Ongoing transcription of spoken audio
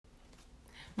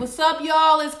What's up,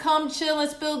 y'all? It's Come Chill and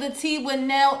Spill the Tea with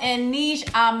Nell and Niche.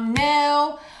 I'm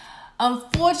Nell.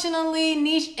 Unfortunately,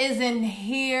 Niche isn't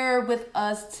here with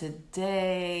us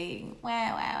today.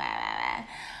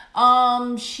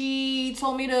 She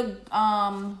told me to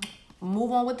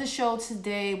move on with the show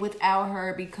today without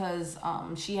her because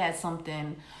she had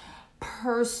something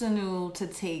personal to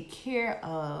take care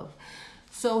of.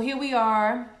 So here we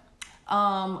are.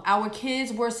 Our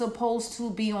kids were supposed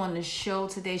to be on the show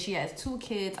today. She has 2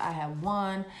 kids. I have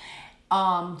 1.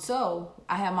 So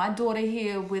I have my daughter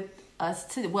here with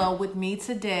with me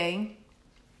today.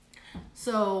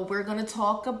 So we're going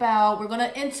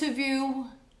to interview.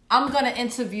 I'm going to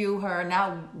interview her.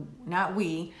 Not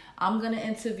we. I'm going to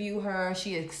interview her.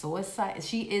 She is so excited.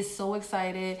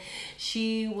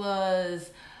 She was,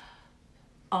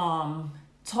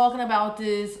 talking about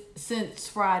this since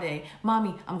Friday.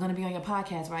 Mommy, I'm going to be on your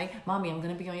podcast, right? Mommy, I'm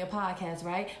going to be on your podcast,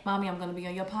 right? Mommy, I'm going to be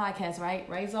on your podcast, right?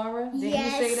 Right, Zara? Didn't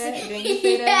you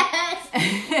say that?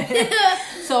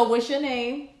 Yes. So what's your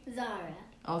name? Zara.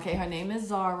 Okay, her name is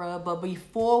Zara. But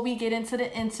before we get into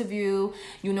the interview,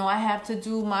 I have to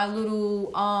do my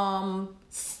little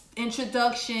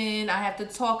introduction. I have to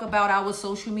talk about our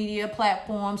social media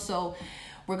platforms. So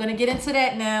we're going to get into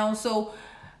that now. So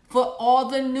for all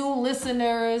the new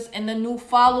listeners and the new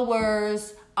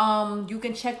followers, you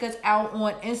can check us out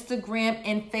on Instagram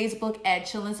and Facebook at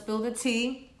Chill and Spill the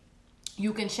Tea.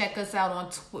 You can check us out on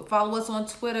follow us on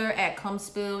Twitter at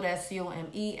ComeSpill, that's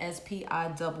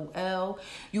COMESPILL.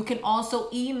 You can also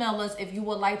email us if you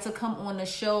would like to come on the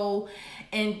show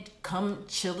and come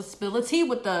chill and spill the tea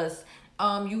with us.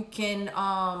 You can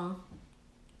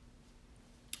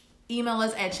email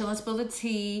us at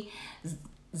chillandspillthetea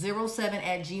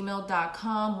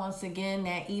 07@gmail.com. Once again,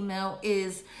 that email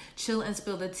is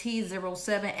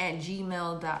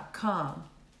chillandspillthetea07@gmail.com.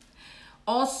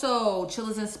 Also,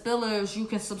 Chillers and Spillers, you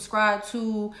can subscribe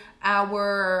to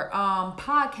our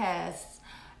podcasts,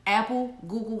 Apple,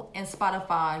 Google, and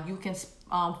Spotify. You can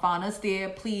find us there.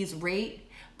 Please rate,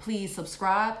 please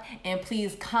subscribe, and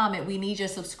please comment. We need your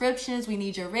subscriptions, we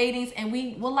need your ratings, and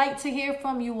we would like to hear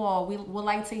from you all. We would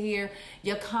like to hear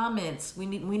your comments. We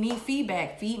need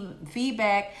feedback.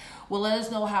 Feedback will let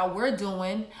us know how we're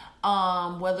doing,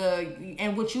 whether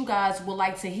and what you guys would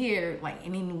like to hear, like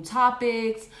any new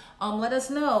topics. Let us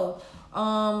know.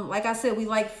 Like I said, we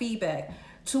like feedback.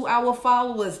 To our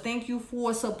followers, thank you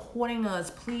for supporting us.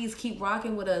 Please keep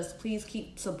rocking with us. Please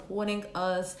keep supporting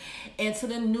us. And to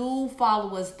the new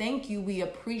followers, thank you. We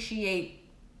appreciate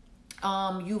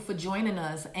you for joining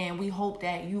us. And we hope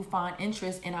that you find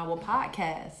interest in our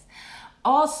podcast.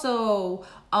 Also,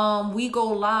 we go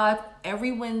live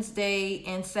every Wednesday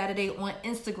and Saturday on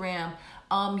Instagram.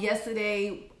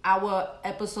 Yesterday, our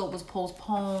episode was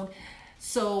postponed,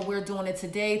 so we're doing it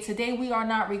today. Today we are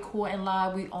not recording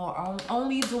live. We are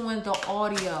only doing the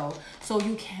audio. So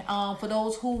you can, for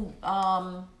those who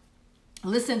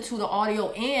listen to the audio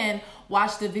and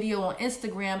watch the video on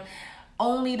Instagram,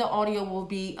 only the audio will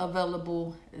be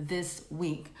available this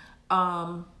week.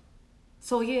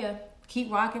 So yeah,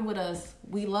 keep rocking with us.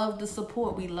 We love the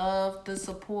support.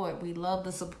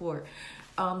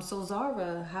 So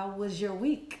Zara, how was your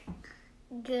week?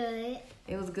 Good.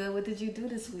 It was good. What did you do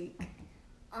this week?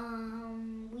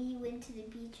 We went to the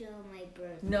beach on my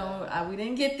birthday. No, we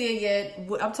didn't get there yet.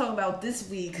 I'm talking about this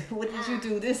week. What did you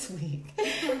do this week?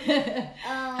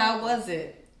 How was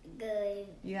it? Good.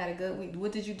 You had a good week.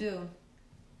 What did you do?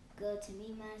 Go to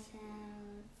Mima's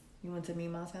house. You went to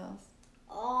Mima's house?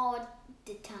 All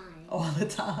the time. All the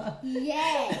time?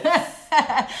 Yes.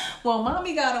 Well,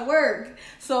 mommy gotta work.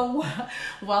 So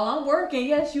while I'm working,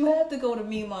 yes, you have to go to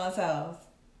Mima's house.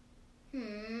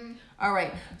 All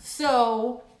right.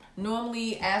 So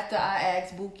normally after I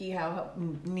ask Buki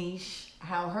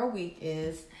how her week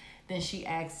is, then she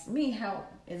asks me how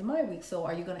is my week. So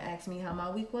are you gonna ask me how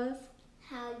my week was?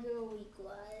 How your week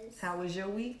was. How was your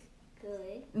week?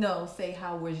 Good. No, say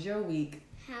how was your week?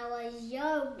 How was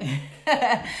your week?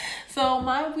 So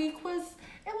my week was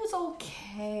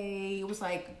okay. It was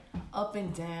like up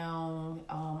and down.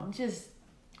 I'm just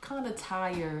kind of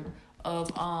tired of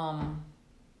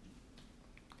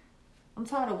I'm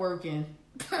tired of working.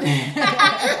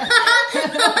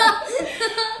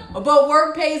 But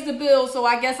work pays the bills, so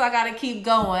I guess I gotta keep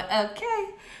going.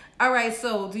 Okay. All right,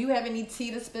 so do you have any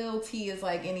tea to spill? Tea is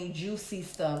like any juicy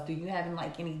stuff. Do you have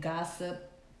like any gossip?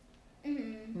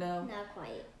 No? Not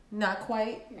quite. Not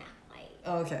quite? Not quite.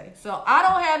 Okay, so I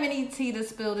don't have any tea to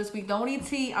spill this week. Don't eat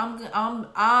tea. I'm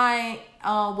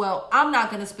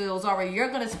not gonna spill. Zara,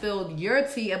 you're gonna spill your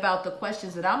tea about the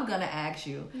questions that I'm gonna ask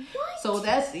you. What? So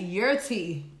that's your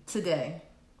tea today.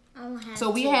 I don't have So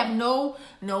we to. have no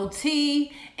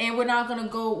tea, and we're not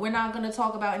gonna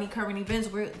talk about any current events.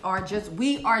 We are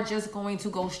just going to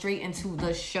go straight into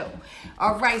the show.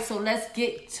 All right, so let's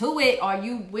get to it. Are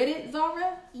you with it,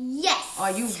 Zara? Yes.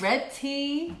 Are you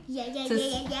ready Yeah.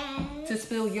 to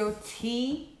spill your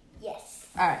tea? Yes.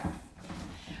 All right.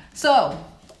 So,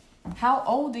 how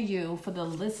old are you? For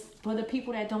the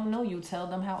people that don't know you, tell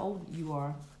them how old you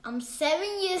are. I'm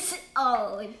 7 years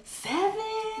old. 7?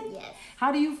 Yes.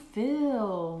 How do you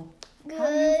feel?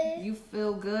 Good. You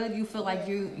feel good? You feel like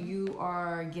you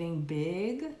are getting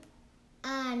big?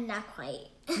 Not quite.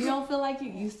 You don't feel like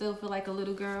you still feel like a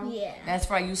little girl? Yeah. That's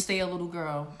right, you stay a little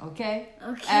girl, okay?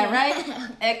 Okay. All right?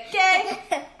 Okay?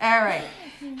 All right.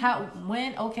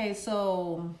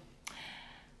 So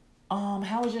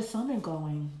how is your summer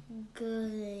going?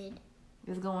 Good.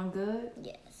 It's going good?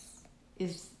 Yes.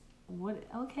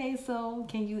 Okay, so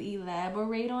can you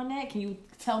elaborate on that? Can you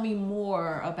tell me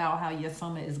more about how your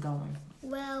summer is going?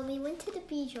 Well, we went to the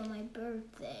beach on my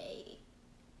birthday.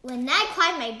 Well, not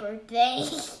quite my birthday.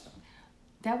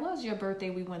 That was your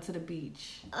birthday. We went to the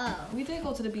beach. Oh. We did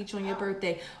go to the beach on your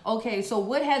birthday. Okay, so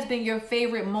what has been your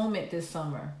favorite moment this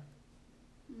summer?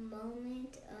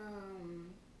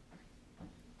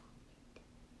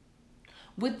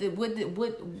 What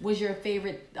was your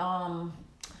favorite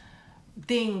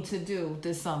thing to do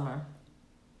this summer?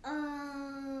 What's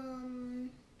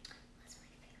my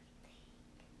favorite thing?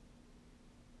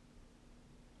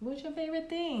 What's your favorite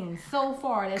thing so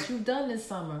far that you've done this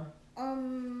summer?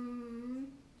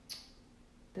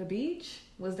 The beach?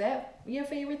 Was that your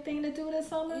favorite thing to do this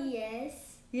summer?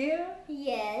 Yes. Yeah?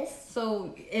 Yes.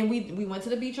 So, and we went to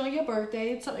the beach on your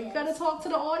birthday. So you gotta talk to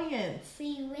the audience.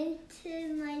 We went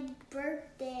to my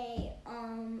birthday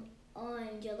on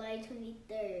July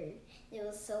 23rd. It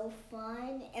was so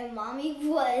fun, and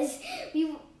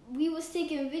we was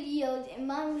taking videos, and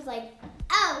Mommy was like,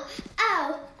 ow,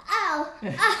 ow, ow,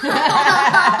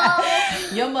 ow.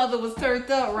 Your mother was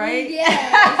turned up, right?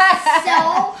 Yes,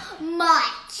 so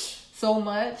much. So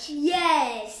much?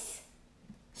 Yes.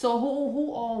 So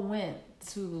who all went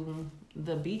to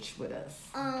the beach with us?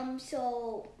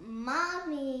 So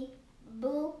Mommy,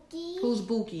 Bookie. Who's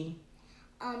Bookie?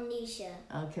 Nisha.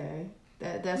 Okay.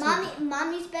 That's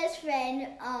Mommy's best friend,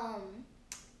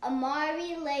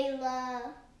 Amari,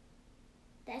 Layla.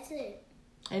 That's it.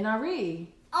 And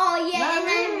Nari. Oh yeah,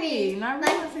 Nari.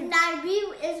 Nari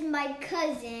is my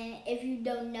cousin. If you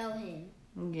don't know him.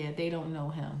 Yeah, they don't know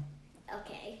him.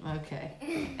 Okay.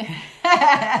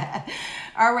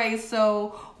 All right.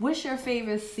 So, what's your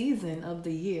favorite season of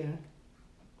the year?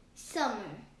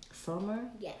 Summer.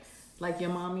 Summer? Yes. Like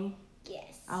your mommy?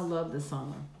 Yes. I love the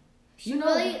summer.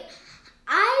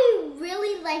 I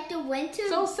really like the winter.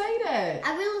 So say that.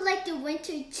 I really like the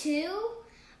winter too,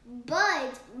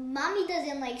 but Mommy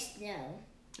doesn't like snow.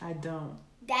 I don't.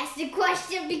 That's the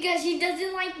question, because she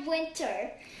doesn't like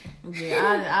winter.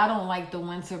 Yeah, I don't like the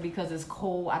winter because it's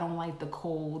cold. I don't like the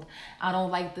cold. I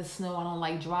don't like the snow. I don't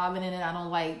like driving in it. I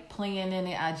don't like playing in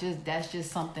it. That's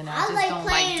just something I just like don't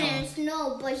playing like in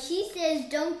snow, but she says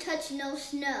don't touch no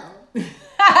snow.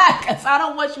 Because I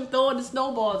don't want you throwing the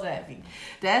snowballs at me.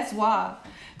 That's why.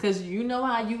 Because you know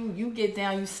how you get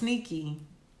down, you sneaky.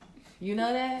 You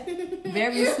know that?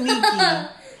 Very sneaky.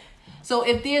 So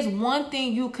if there's one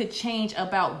thing you could change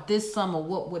about this summer,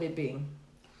 what would it be?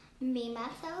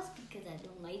 Mima's house, because I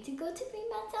don't like to go to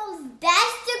Mima's house.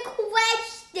 That's the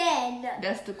question.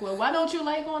 That's the question. Why don't you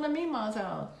like going to Mima's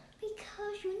house?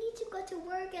 Because you need to go to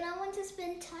work and I want to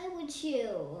spend time with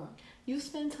you. You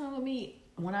spend time with me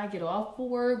when I get off for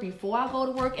work, before I go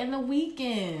to work, and the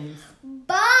weekends.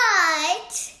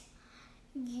 But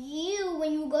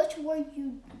when you go to work,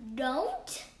 you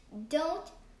don't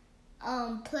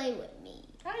play with me.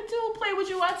 I do play with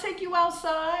you. I take you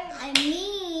outside. I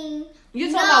mean,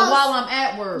 you're talking about while I'm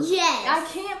at work. Yes. I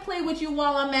can't play with you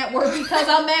while I'm at work because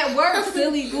I'm at work,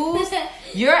 silly goose.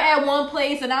 You're at one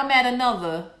place and I'm at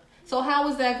another. So how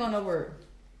is that gonna work?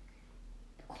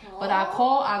 But I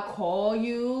call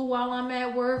you while I'm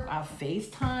at work. I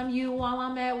FaceTime you while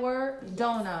I'm at work,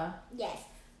 don't I? Yes.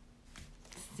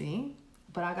 See?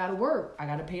 But I gotta work. I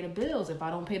gotta pay the bills. If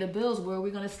I don't pay the bills, where are we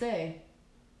gonna stay?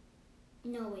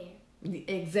 Nowhere.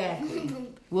 Exactly.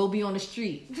 We'll be on the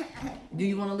street. Do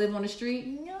you want to live on the street?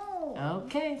 No.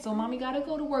 Okay, so mommy gotta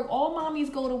go to work. All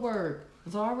mommies go to work.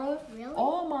 Zara? Really?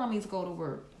 All mommies go to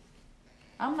work.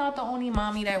 I'm not the only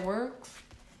mommy that works.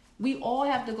 We all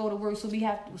have to go to work so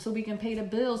we can pay the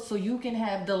bills so you can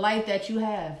have the life that you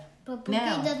have. But Bookie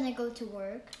now. doesn't go to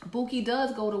work. Bookie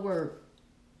does go to work.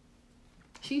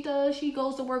 She does. She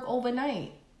goes to work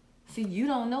overnight. See, you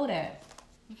don't know that.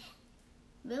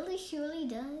 Really, surely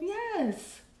does.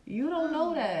 Yes. You don't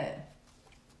know that.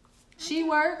 She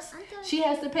works. She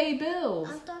has to pay bills.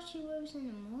 I thought she works in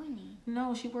the morning.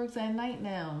 No, she works at night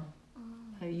now.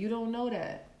 Hey, you don't know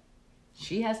that.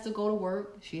 She has to go to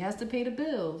work. She has to pay the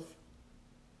bills.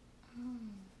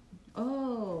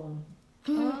 Oh.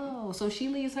 So she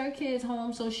leaves her kids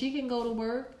home so she can go to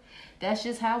work. That's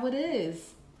just how it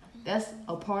is. That's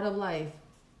a part of life.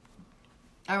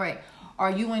 All right.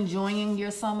 Are you enjoying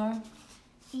your summer?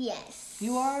 Yes.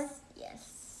 You are?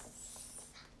 Yes.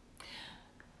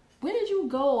 Where did you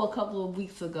go a couple of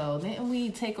weeks ago? Didn't we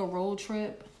take a road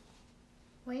trip?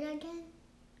 Where again?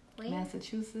 Where?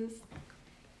 Massachusetts?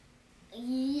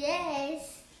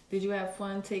 Yes. Did you have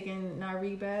fun taking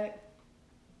Nari back?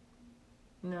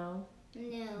 No?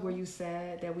 No. Were you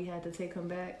sad that we had to take him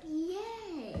back?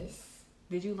 Yes.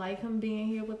 Did you like him being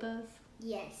here with us?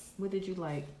 Yes. What did you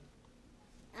like?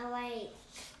 I like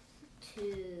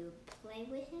to play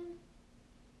with him.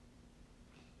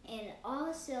 And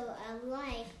also I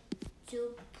like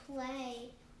to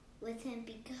play with him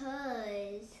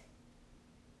because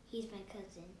he's my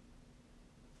cousin.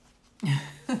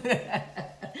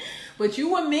 But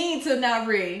you were mean to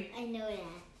Nari. I know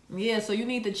that. Yeah, so you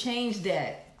need to change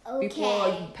that. Okay. Before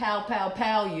you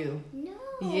pow you. No.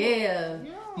 Yeah.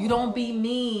 No. You don't be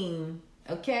mean.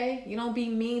 Okay? You don't be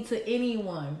mean to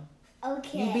anyone.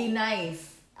 Okay. You be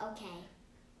nice. Okay.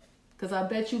 Because I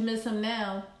bet you miss him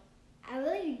now. I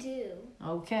really do.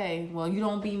 Okay. Well, you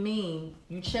don't be mean.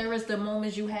 You cherish the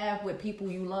moments you have with people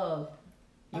you love.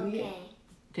 Okay.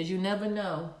 Because you never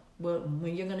know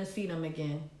when you're going to see them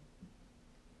again.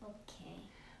 Okay.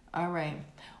 All right.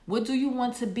 What do you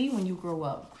want to be when you grow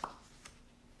up?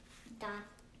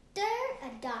 A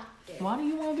doctor. Why do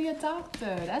you want to be a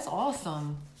doctor? That's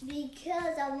awesome.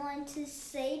 Because I want to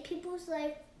save people's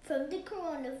life from the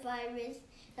coronavirus.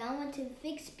 And I want to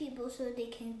fix people so they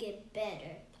can get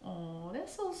better. Oh,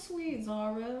 that's so sweet,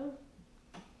 Zara.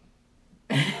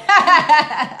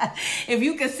 If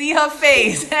you could see her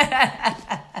face.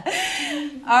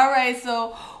 All right,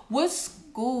 so what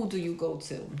school do you go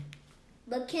to?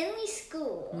 McKinley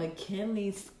School.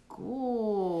 McKinley School.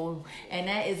 And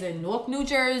that is in Newark, New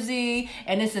Jersey.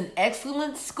 And it's an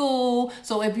excellent school.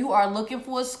 So if you are looking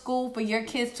for a school for your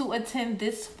kids to attend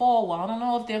this fall, well, I don't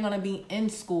know if they're going to be in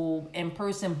school in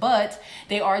person, but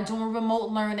they are doing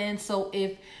remote learning. So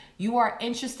if you are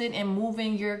interested in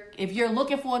moving if you're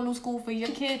looking for a new school for your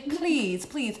kid, please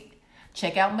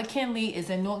check out McKinley. It's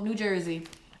in Newark, New Jersey.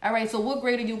 All right, so what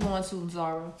grade are you going to,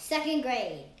 Zara? 2nd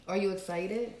grade. Are you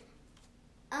excited?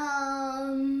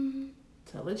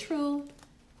 Tell the truth.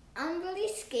 I'm really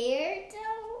scared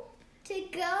though to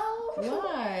go.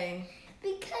 Why?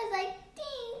 Because I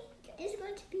think it's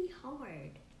going to be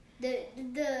hard.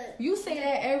 You say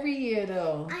that every year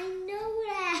though. I know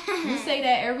that. You say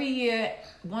that every year.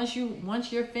 Once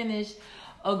you're finished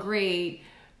a grade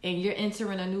and you're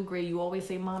entering a new grade, you always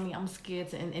say, "Mommy, I'm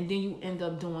scared," and then you end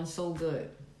up doing so good.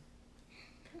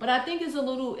 But I think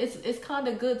it's kind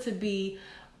of good to be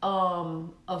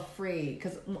afraid,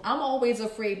 because I'm always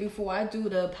afraid before I do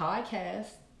the podcast.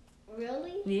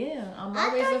 Really? Yeah, I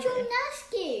thought you were not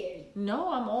scared.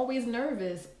 No, I'm always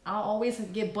nervous. I always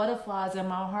get butterflies and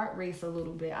my heart race a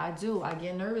little bit. I do. I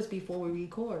get nervous before we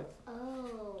record.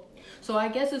 Oh. So I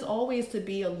guess it's always to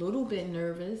be a little bit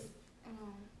nervous.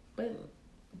 But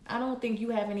I don't think you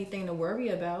have anything to worry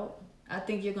about. I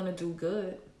think you're going to do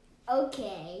good.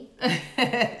 Okay.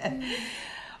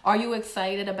 Are you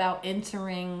excited about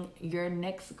entering your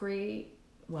next grade?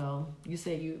 Well, you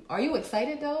said are you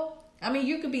excited though? I mean,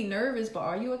 you could be nervous, but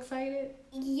are you excited?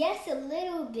 Yes, a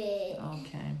little bit.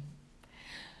 Okay.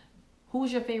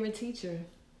 Who's your favorite teacher?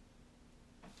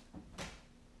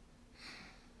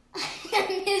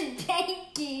 Miss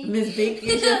Binky. Miss Binky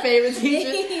is your favorite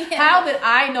teacher? Yeah. How did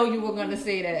I know you were going to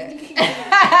say that?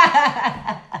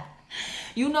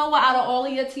 You know what? Out of all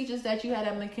of your teachers that you had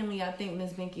at McKinley, I think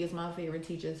Miss Binky is my favorite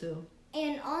teacher too.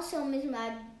 And also Miss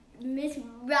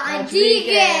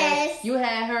Rodriguez. You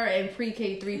had her in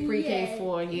pre-K3,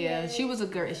 pre-K4. Yeah, yes. She was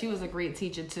a great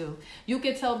teacher too. You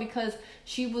could tell because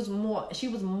she was more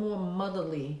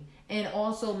motherly. And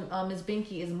also, Miss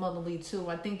Binky is motherly too.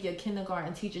 I think your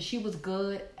kindergarten teacher, she was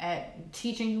good at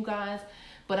teaching you guys,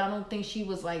 but I don't think she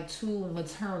was like too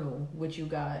maternal with you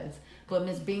guys. But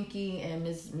Miss Binky and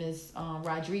Miss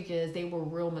Rodriguez, they were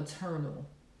real maternal.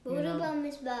 What about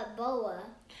Miss Balboa?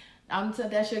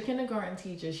 That's your kindergarten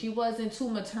teacher. She wasn't too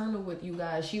maternal with you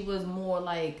guys. She was more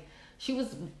like she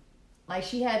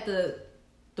had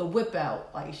the whip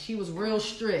out. Like she was real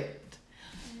strict.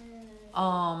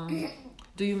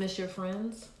 Do you miss your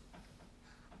friends?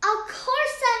 Of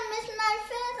course I miss my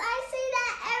friends. I say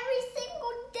that every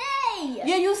single day. day.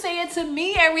 Yeah, you say it to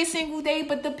me every single day,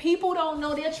 but the people don't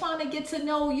know. They're trying to get to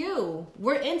know you.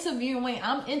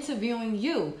 I'm interviewing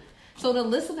you. So the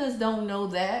listeners don't know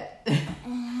that.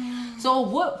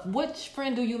 So which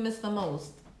friend do you miss the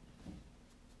most?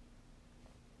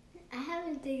 I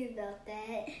haven't think about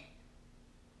that.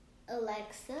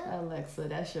 Alexa,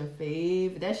 that's your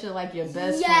fave. That's your best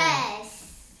friend.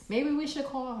 Yes. Maybe we should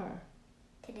call her.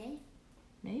 Today?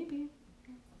 Maybe.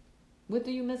 What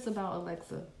do you miss about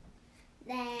Alexa?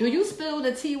 That. Do you spill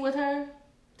the tea with her?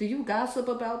 Do you gossip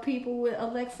about people with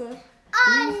Alexa? No,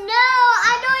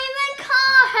 I don't even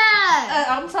call her.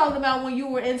 I'm talking about when you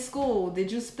were in school.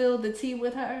 Did you spill the tea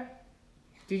with her?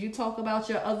 Did you talk about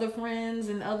your other friends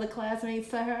and other classmates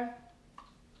to her?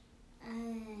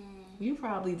 You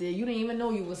probably did. You didn't even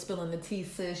know you were spilling the tea,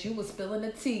 sis. You were spilling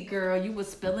the tea, girl. You were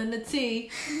spilling the tea.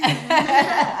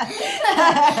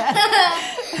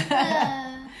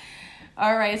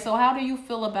 All right. So how do you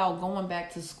feel about going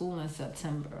back to school in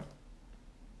September?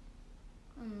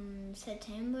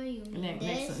 September, you mean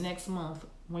this? Next month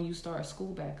when you start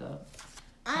school back up.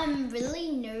 I'm really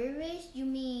nervous. You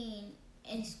mean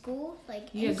in school?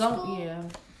 Yeah.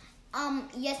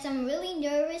 Yes, I'm really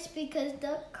nervous because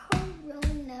the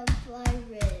coronavirus.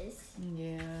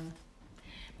 Yeah.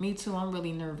 Me too. I'm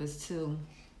really nervous too.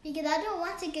 Because I don't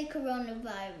want to get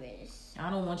coronavirus. I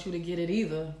don't want you to get it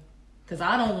either. Because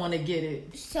I don't want to get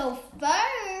it. So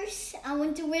first, I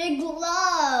want to wear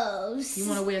gloves. You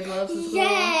want to wear gloves to school?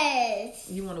 Yes.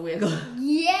 You want to wear gloves?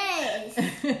 Yes.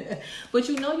 But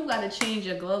you got to change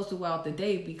your gloves throughout the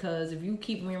day, because if you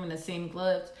keep wearing the same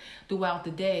gloves throughout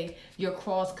the day, you're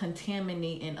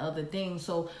cross-contaminating other things.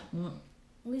 So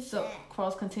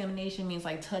cross-contamination means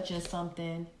touching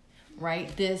something,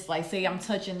 right? This, say I'm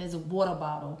touching this water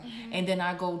bottle, and then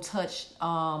I go touch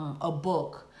a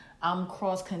book. I'm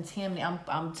cross-contaminating.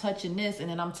 I'm touching this, and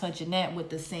then I'm touching that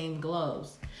with the same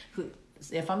gloves.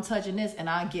 If I'm touching this and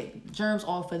I get germs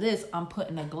off of this, I'm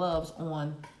putting the gloves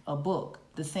on a book.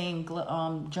 The same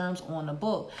germs on the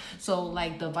book. So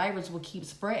the virus will keep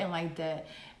spreading like that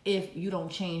if you don't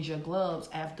change your gloves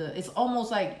after. It's almost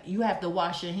like you have to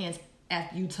wash your hands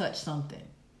after you touch something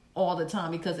all the time,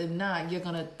 because if not, you're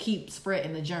gonna keep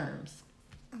spreading the germs.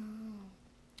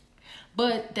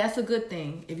 But that's a good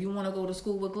thing. If you want to go to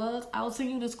school with gloves, I'll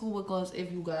send you to school with gloves if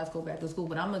you guys go back to school.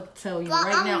 But I'm going to tell you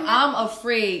right now, I'm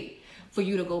afraid for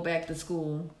you to go back to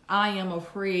school. I am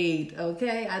afraid,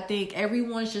 okay? I think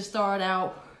everyone should start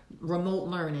out remote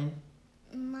learning.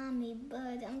 Mommy,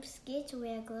 but I'm scared to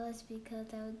wear gloves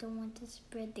because I don't want to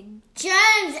spread the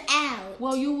germs out.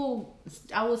 Well,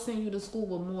 I will send you to school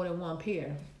with more than one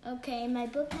pair. Okay, my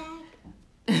book bag?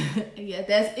 Yeah,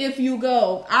 that's if you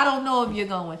go. I don't know if you're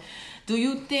going. Do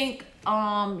you think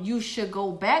you should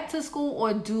go back to school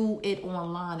or do it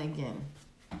online again?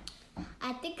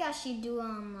 I think I should do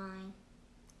online.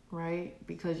 Right?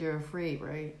 Because you're afraid,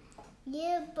 right?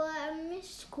 Yeah, but I miss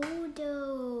school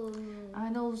though. I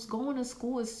know going to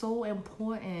school is so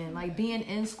important. Being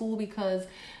in school, because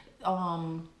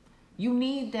you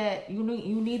need that. You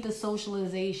need the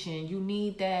socialization. You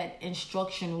need that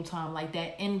instructional time,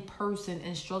 that in-person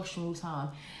instructional time.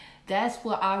 That's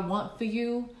what I want for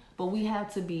you. But we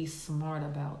have to be smart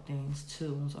about things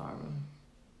too, Zara.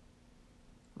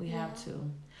 We have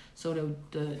to,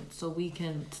 so we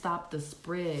can stop the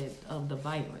spread of the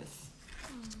virus.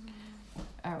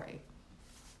 All right.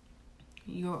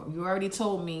 You already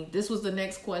told me this was the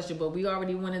next question, but we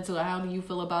already went into how do you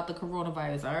feel about the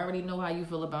coronavirus. I already know how you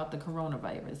feel about the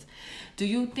coronavirus. Do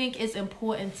you think it's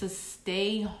important to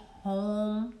stay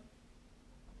home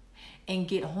and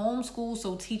get homeschooled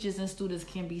so teachers and students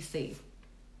can be safe?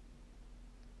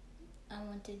 I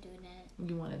want to do that.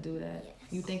 You want to do that? Yes.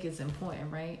 You think it's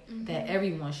important, right? Mm-hmm. That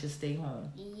everyone should stay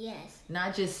home. Yes.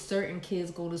 Not just certain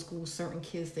kids go to school, certain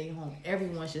kids stay home.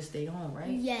 Everyone should stay home,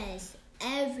 right? Yes.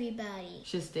 Everybody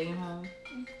should stay home.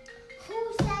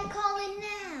 Who's that calling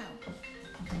now?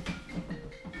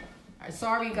 All right,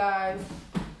 sorry guys.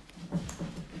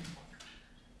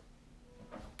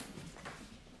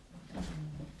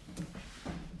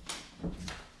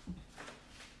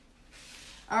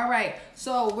 All right,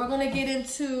 so we're gonna get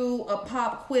into a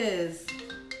pop quiz.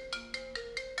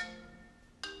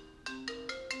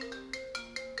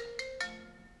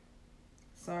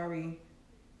 Sorry.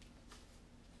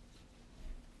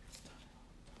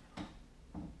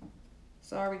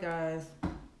 Sorry, guys.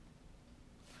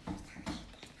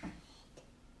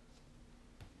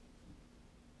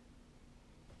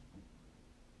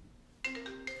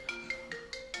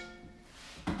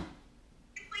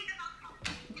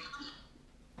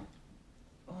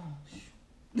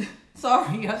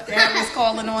 sorry. Your dad was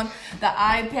calling on the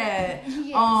iPad.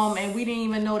 Yes. And we didn't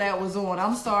even know that was on.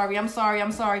 I'm sorry.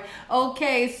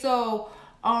 Okay, so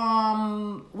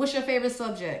what's your favorite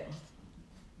subject?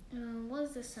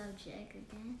 What's the subject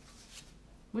again?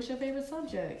 What's your favorite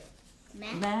subject?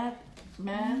 Math.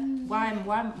 Math?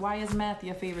 Why is math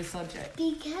your favorite subject?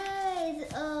 Because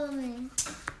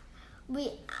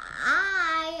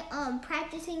I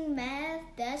practicing math.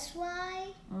 That's why.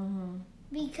 Mm-hmm.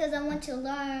 Because I want to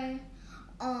learn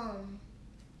a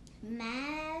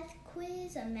math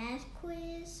quiz,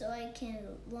 so I can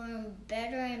learn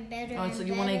better and better. Oh, so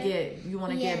you want to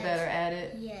get better at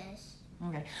it? Yes.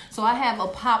 Okay. So I have a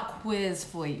pop quiz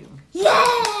for you. Yeah.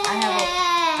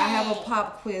 I have a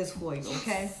pop quiz for you.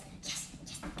 Okay. Yes.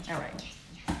 All right.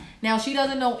 Now she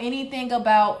doesn't know anything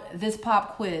about this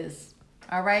pop quiz.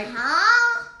 All right.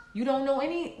 Huh? You don't know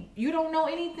anything. You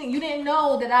didn't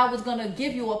know that I was gonna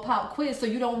give you a pop quiz, so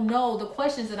you don't know the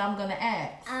questions that I'm gonna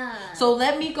ask. So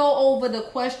let me go over the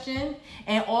question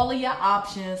and all of your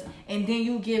options, and then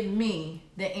you give me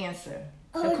the answer,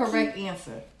 the correct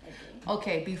answer.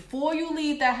 Okay, before you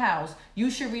leave the house,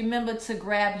 you should remember to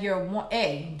grab your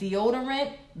A,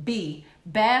 deodorant, B,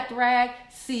 bath rag,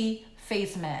 C,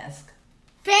 face mask.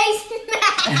 Face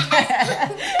mask.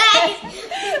 Face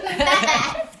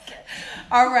mask.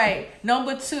 All right,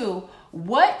 number 2.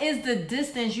 What is the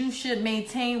distance you should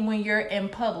maintain when you're in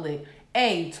public?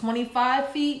 A, 25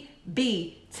 feet,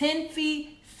 B, 10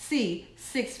 feet, C,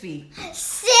 6 feet.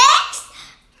 6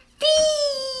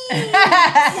 feet.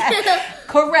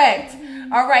 Correct.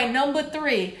 All right, number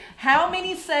 3. How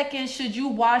many seconds should you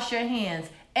wash your hands?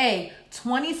 A,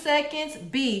 20 seconds,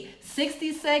 B,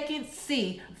 60 seconds,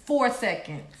 C, 4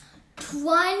 seconds.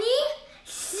 20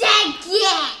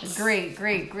 seconds.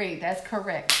 Great. That's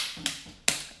correct.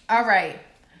 All right.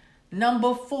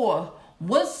 Number 4.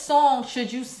 What song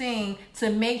should you sing to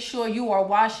make sure you are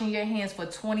washing your hands for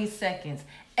 20 seconds?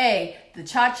 A, the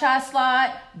cha-cha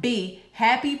slide. B,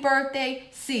 happy birthday.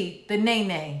 C, the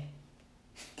nay-nay.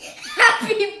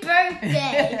 Happy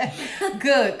birthday.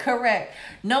 Good, correct.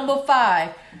 Number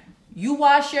 5. You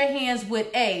wash your hands with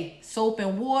A, soap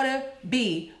and water.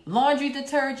 B, laundry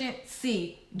detergent.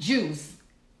 C, juice.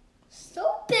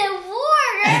 Soap and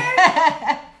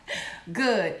water.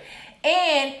 Good.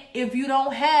 And if you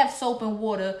don't have soap and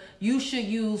water, you should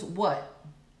use what?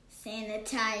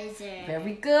 Sanitizer.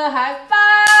 Very good. High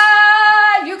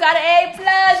five. You got an A+.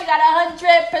 You got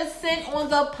 100% on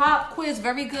the pop quiz.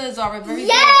 Very good, Zara. Very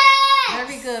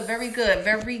good.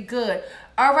 Very good.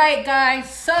 All right, guys.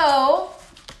 So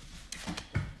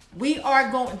we are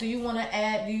going. Do you want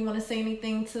to say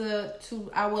anything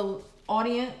to our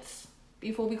audience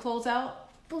before we close out?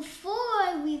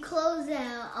 Before we close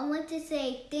out, I want to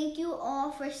say thank you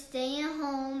all for staying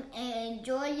home and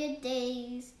enjoy your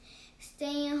days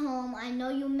staying home. I know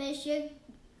you miss your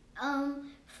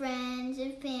friends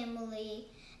and family,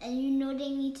 and you know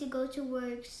they need to go to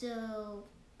work, so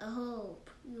I hope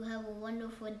you have a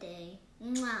wonderful day.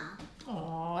 Mwah.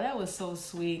 Oh, that was so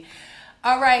sweet.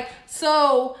 All right,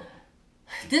 so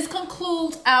this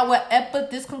concludes our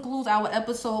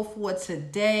episode for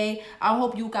today. I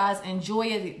hope you guys enjoy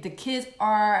it. The kids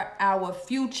are our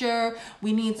future.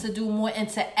 We need to do more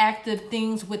interactive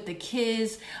things with the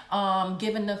kids,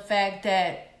 given the fact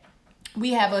that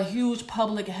we have a huge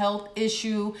public health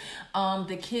issue.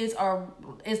 The kids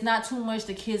it's not too much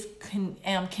the kids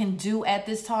can do at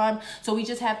this time. So we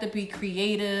just have to be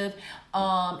creative,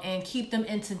 and keep them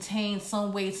entertained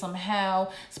some way,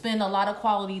 somehow. Spend a lot of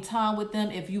quality time with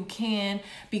them if you can,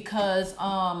 because,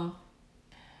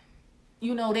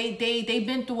 they've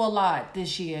been through a lot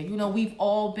this year. We've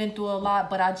all been through a lot,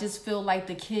 but I just feel like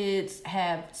the kids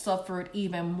have suffered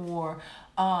even more.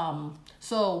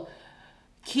 So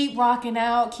keep rocking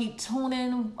out, keep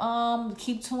tuning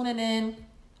in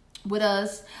with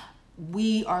us.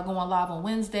 We are going live on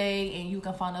Wednesday, and you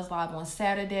can find us live on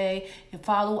Saturday. You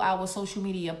follow our social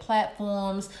media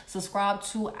platforms. Subscribe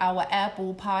to our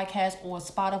Apple Podcast or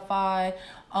Spotify,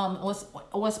 or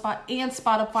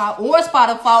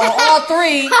Spotify, or all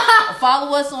three.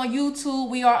 Follow us on YouTube.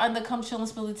 We are under Come Chill and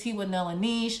Spill the Tea with Nell and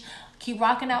Niche. Keep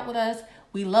rocking out with us.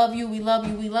 We love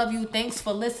you. Thanks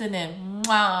for listening.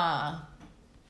 Mwah.